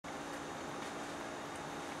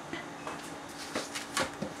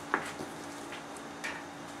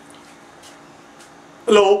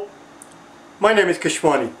Hello, my name is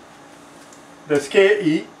Keshwani. That's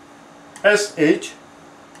Keshwani,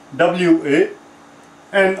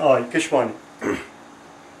 Keshwani.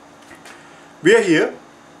 We are here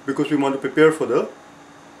because we want to prepare for the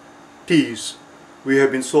TEAS. We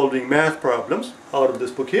have been solving math problems out of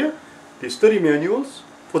this book here, the study manuals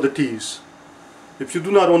for the TEAS. If you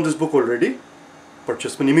do not own this book already,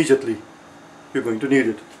 purchase one immediately. You're going to need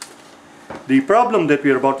it. The problem that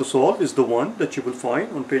we are about to solve is the one that you will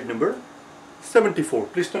find on page number 74.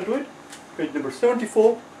 Please turn to it. Page number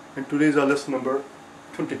 74, and today is our lesson number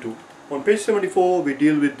 22. On page 74 we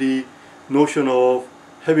deal with the notion of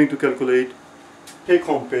having to calculate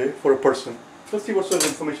take-home pay for a person. Let's see what sort of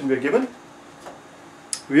information we are given.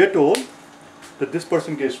 We are told that this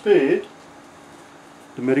person gets paid,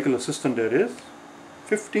 the medical assistant that is,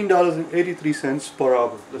 $15.83 per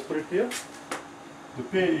hour. Let's put it here. The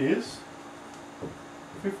pay is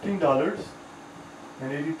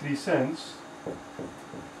 $15.83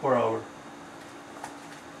 per hour.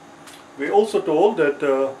 We also told that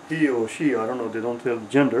he or she, I don't know, they don't tell the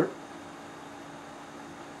gender.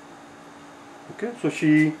 Okay, so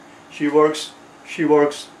she works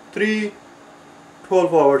 3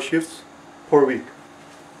 12-hour shifts per week.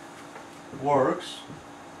 Works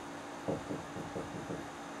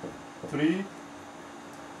 3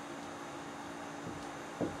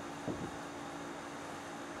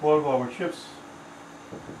 12-hour shifts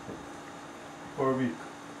per week,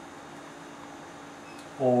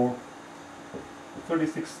 or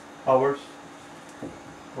 36 hours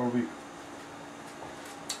per week.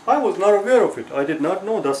 I was not aware of it. I did not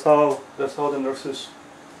know that's how the nurses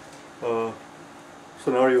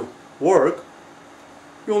scenario work.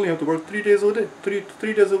 You only have to work 3 days a day,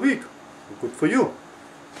 three days a week. Good for you.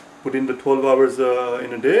 Put in the 12 hours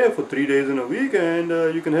in a day for 3 days in a week, and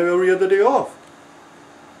you can have every other day off.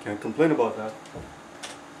 Can't complain about that.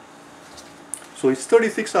 So it's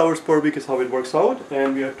 36 hours per week is how it works out,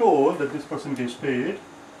 and we are told that this person gets paid.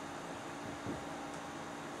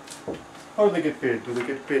 How do they get paid? Do they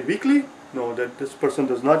get paid weekly? No, that this person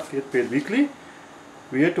does not get paid weekly.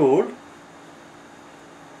 We are told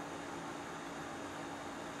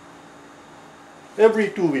every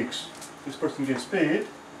 2 weeks this person gets paid.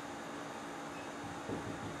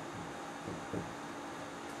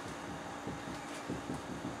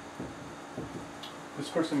 This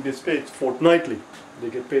person gets paid fortnightly. They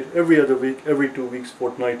get paid every other week, every 2 weeks,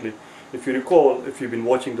 fortnightly. If you recall, if you've been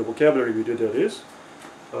watching the vocabulary video, that is,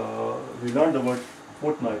 we learned the word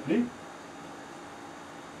fortnightly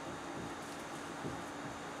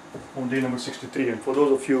on day number 63. And for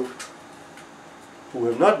those of you who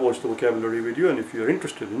have not watched the vocabulary video, and if you are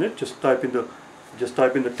interested in it, just type in the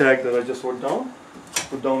tag that I just wrote down.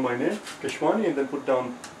 Put down my name, Keshwani, and then put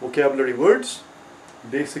down vocabulary words,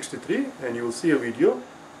 day 63, and you will see a video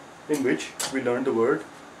in which we learn the word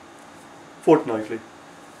fortnightly.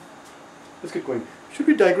 Let's get going. Should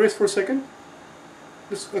we digress for a second?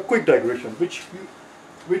 Just a quick digression, which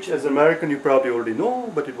as an American you probably already know,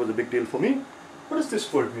 but it was a big deal for me. What does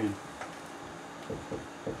this word mean?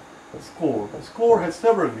 Score. Score has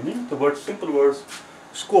several meanings. The word, simple words,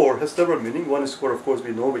 score has several meanings. One is score, of course,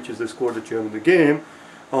 we know, which is the score that you have in the game.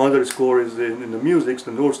 Another score is in the music,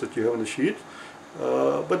 the notes that you have on the sheet.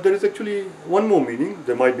 But there is actually one more meaning.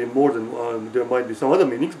 There might be more than there might be some other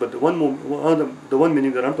meanings, but the one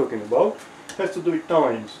meaning that I'm talking about has to do with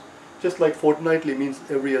times. Just like fortnightly means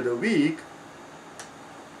every other week.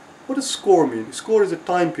 What does score mean? Score is a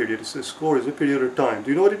time period. Score is a period of time. Do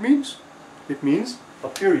you know what it means? It means a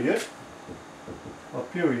period of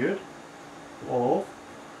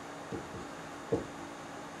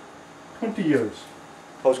 20 years.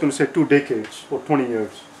 I was going to say 2 decades or 20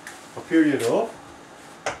 years. A period of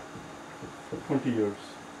 20 years.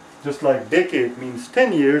 Just like decade means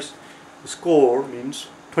 10 years, score means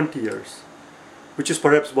 20 years. Which is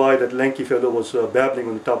perhaps why that lanky fellow was babbling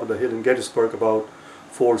on the top of the hill in Gettysburg about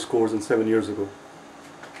 4 years ago.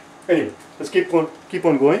 Anyway, let's keep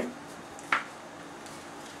on going.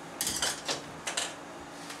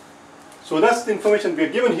 So that's the information we are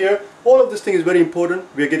given here. All of this thing is very important.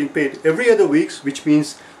 We are getting paid every other week, which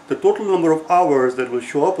means the total number of hours that will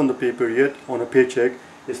show up on the pay period on a paycheck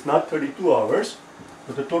is not 32 hours,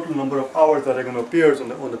 but the total number of hours that are going to appear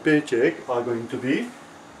on the paycheck are going to be,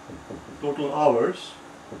 total hours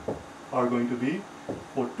are going to be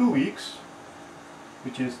for 2 weeks,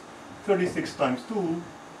 which is 36 times 2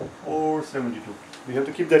 or 72. We have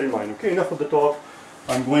to keep that in mind. Okay, enough of the talk.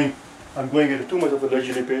 I'm going at too much of a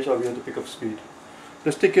leisurely pace, or we have to pick up speed.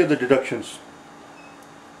 Let's take care of the deductions.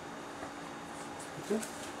 Okay.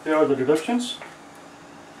 Here are the deductions.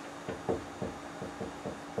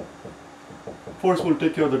 First we'll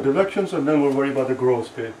take care of the deductions and then we'll worry about the gross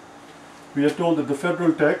pay. We are told that the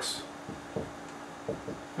federal tax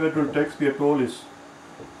we are told is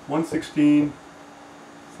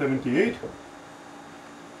 116.78.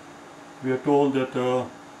 We are told that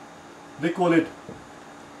they call it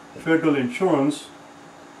federal insurance,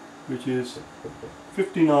 which is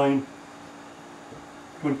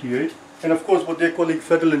 59.28. And of course what they're calling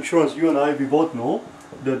federal insurance, you and I, we both know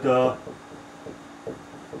that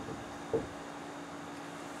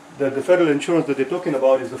that the federal insurance that they're talking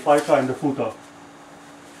about is the FICA and the FUTA.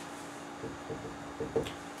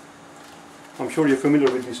 I'm sure you're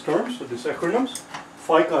familiar with these terms, with these acronyms.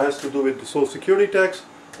 FICA has to do with the Social Security tax,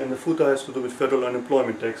 and the FUTA has to do with federal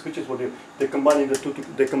unemployment tax, which is what they're combining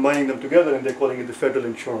they're combining them together and they're calling it the federal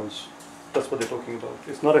insurance. That's what they're talking about.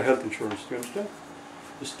 It's not a health insurance. Do you understand?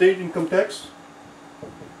 The state income tax.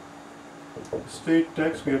 The state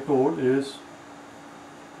tax, we are told, is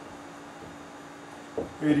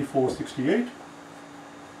 84.68.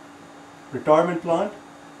 Retirement plan,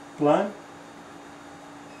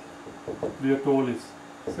 we are told is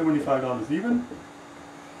 $75 even.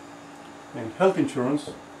 And health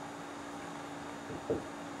insurance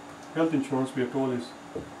we are told is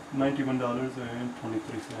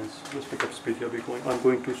 $91.23. Let's pick up speed here. I'm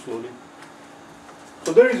going too slowly.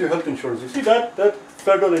 So there is your health insurance. You see that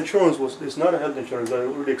federal insurance is not a health insurance. I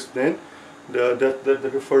already explained.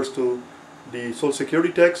 That refers to the Social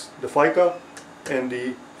Security tax, the FICA, and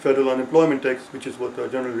the federal unemployment tax, which is what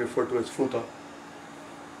generally referred to as FUTA.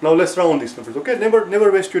 Now let's round these numbers. Okay,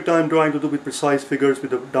 never waste your time trying to do with precise figures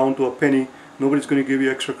with down to a penny. Nobody's going to give you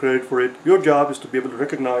extra credit for it. Your job is to be able to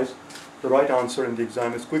recognize the right answer in the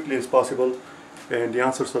exam as quickly as possible, and the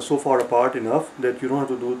answers are so far apart enough that you don't have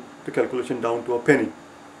to do the calculation down to a penny.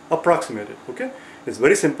 Approximate it. Okay, it's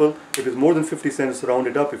very simple. If it's more than 50 cents, round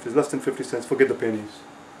it up. If it's less than 50 cents, forget the pennies.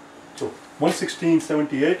 So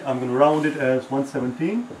 116.78, I'm going to round it as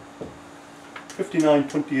 117.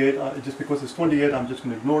 59.28, just because it's 28, I'm just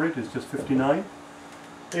going to ignore it. It's just 59.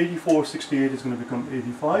 84.68 is going to become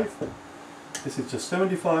 85. This is just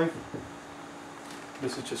 75.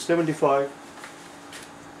 This is just 75.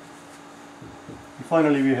 And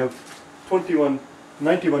finally, we have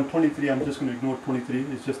 91.23. I'm just going to ignore 23.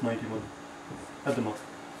 It's just 91. Add them up.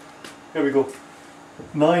 Here we go.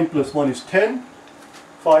 9 plus 1 is 10.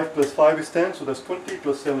 5 plus 5 is 10. So that's 20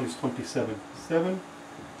 plus 7 is 27. 7,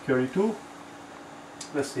 carry 2.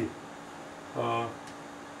 Let's see. 2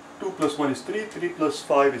 plus 1 is 3. 3 plus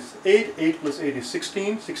 5 is 8. 8 plus 8 is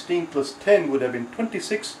 16. 16 plus 10 would have been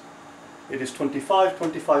 26. It is 25.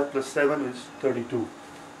 25 plus 7 is 32.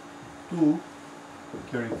 2,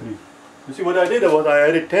 carry 3. You see what I did was I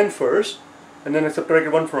added 10 first, and then I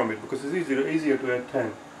subtracted 1 from it because it's easier to add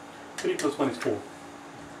 10. 3 plus 1 is 4.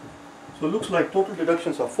 So it looks like total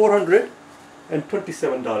deductions are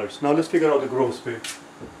 $427. Now let's figure out the gross pay.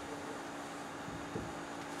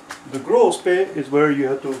 The gross pay is where you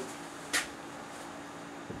have to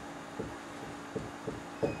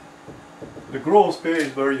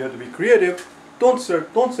be creative. Don't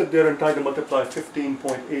sit there and try to multiply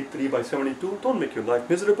 15.83 by 72. Don't make your life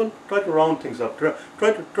miserable. Try to round things up. Try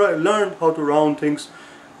learn how to round things.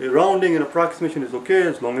 Rounding and approximation is okay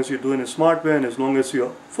as long as you're doing a smart way and as long as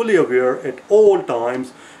you're fully aware at all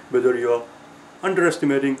times whether you're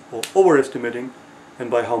underestimating or overestimating and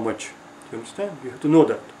by how much. Do you understand? You have to know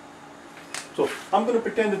that. So I'm going to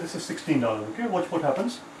pretend that this is $16. Okay, watch what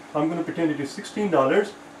happens. I'm going to pretend it is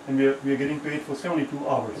 $16 and we are getting paid for 72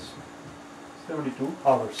 hours. 72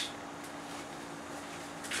 hours.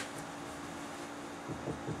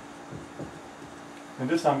 And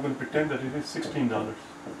this I'm going to pretend that it is $16.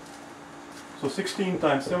 So 16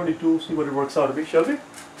 times 72, see what it works out to be, shall we?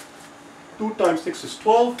 2 times 6 is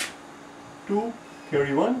 12. 2,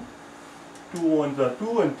 carry 1. 2 1s are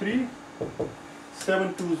 2 and 3.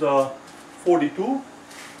 7 2s are 42.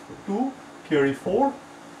 2, carry 4.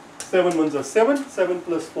 7 1s are 7. 7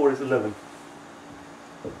 plus 4 is 11.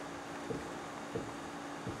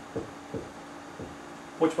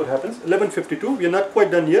 Watch what happens. 11:52. We are not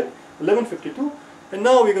quite done yet. 11:52. And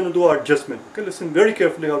now we're going to do our adjustment. Okay, listen very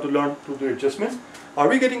carefully how to learn to do adjustments. Are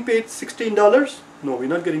we getting paid $16? No, we're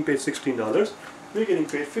not getting paid $16. We're getting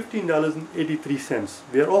paid $15.83.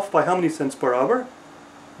 We are off by how many cents per hour?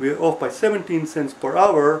 We are off by 17 cents per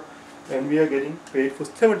hour, and we are getting paid for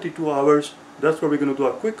 72 hours. That's where we're going to do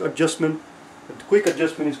a quick adjustment. The quick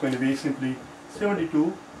adjustment is going to be simply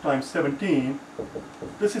 72 times 17.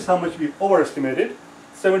 This is how much we overestimated,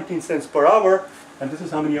 17 cents per hour. And this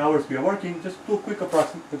is how many hours we are working. Just do a quick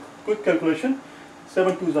calculation.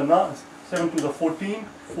 7 2s are 14.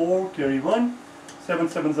 4 carry 1. 7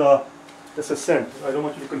 7s are That's a cent. I don't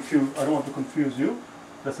want you to confuse. I don't want to confuse you.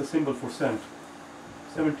 That's a symbol for cent.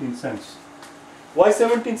 17 cents. Why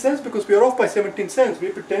 17 cents? Because we are off by 17 cents. We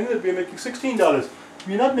pretend that we are making $16.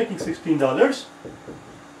 We're not making $16.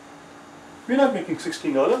 We're not making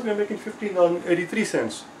 $16. We're making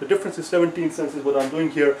 $15.83. The difference is 17 cents is what I'm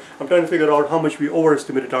doing here. I'm trying to figure out how much we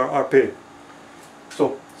overestimated our pay.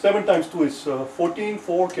 So 7 times 2 is 14.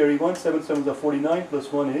 4 carry 1. 7 sevens are 49.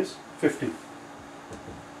 Plus 1 is 50.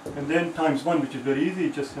 And then times 1, which is very easy,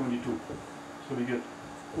 it's just 72. So we get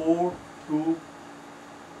 4, 2,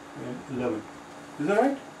 and 11. Is that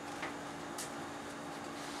right?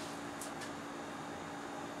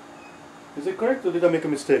 Is it correct, or did I make a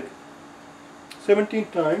mistake? 17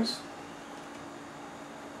 times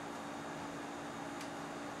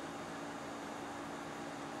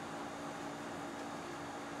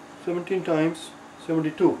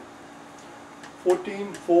 72.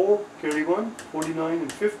 14, 4, carry 1, 49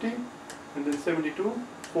 and 50, and then 72,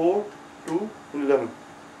 4, 2, and 11.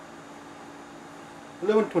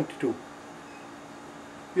 1122.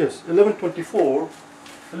 Yes, 1124.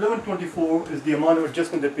 1124 is the amount of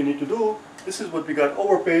adjustment that we need to do. This is what we got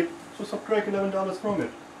overpaid, so subtract $11 from it.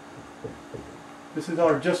 This is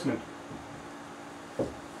our adjustment. 2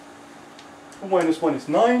 minus 1 is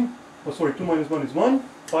 9. Oh, sorry, 2 minus 1 is 1.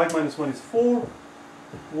 5 minus 1 is 4.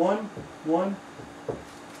 1, 1.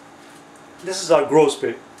 This is our gross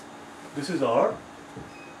pay. This is our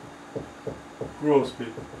gross pay.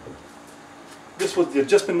 This was the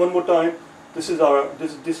adjustment one more time. This is our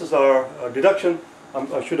deduction.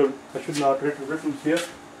 I should not written here.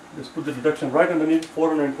 Just put the deduction right underneath.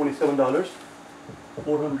 $427.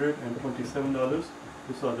 $427.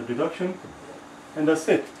 These are the deduction, and that's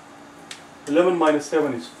it. 11 minus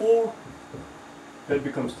 7 is 4. That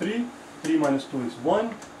becomes 3. 3 minus 2 is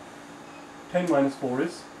 1. 10 minus 4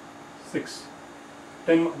 is 6.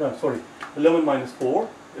 11 minus 4.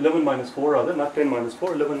 11 minus 4 rather, not 10 minus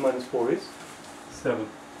 4. 11 minus 4 is 7.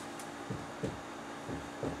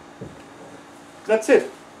 That's it.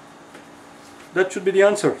 That should be the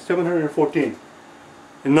answer. 714.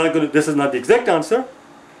 This is not the exact answer,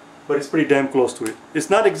 but it's pretty damn close to it. It's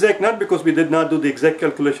not exact, not because we did not do the exact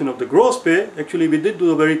calculation of the gross pay. Actually, we did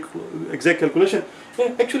do a very exact calculation.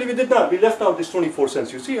 Actually, we did not. We left out this 24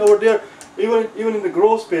 cents. You see over there, even in the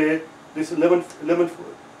gross pay, this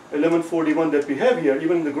 1141 that we have here,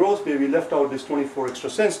 even in the gross pay, we left out this 24 extra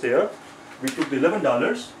cents there. We took the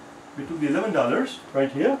 $11. We took the $11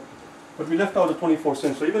 right here, but we left out the 24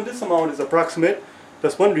 cents. So even this amount is approximate.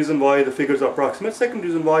 That's one reason why the figures are approximate. Second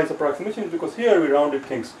reason why it's approximation is because here we rounded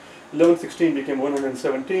things. 1116 became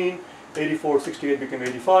 117, 8468 became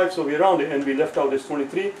 85. So we rounded and we left out this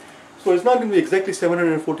 23. So it's not going to be exactly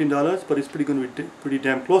 $714, but it's going to be pretty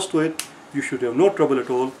damn close to it. You should have no trouble at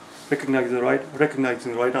all recognizing the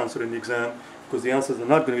right answer in the exam, because the answers are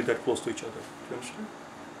not going to be that close to each other. Do you understand?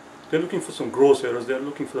 They're looking for some gross errors. They're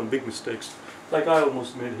looking for some big mistakes. Like I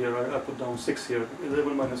almost made here. I put down 6 here.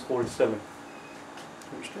 11 minus 4 is 7.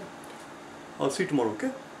 Understand? I'll see you tomorrow,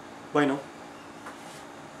 okay? Bye now.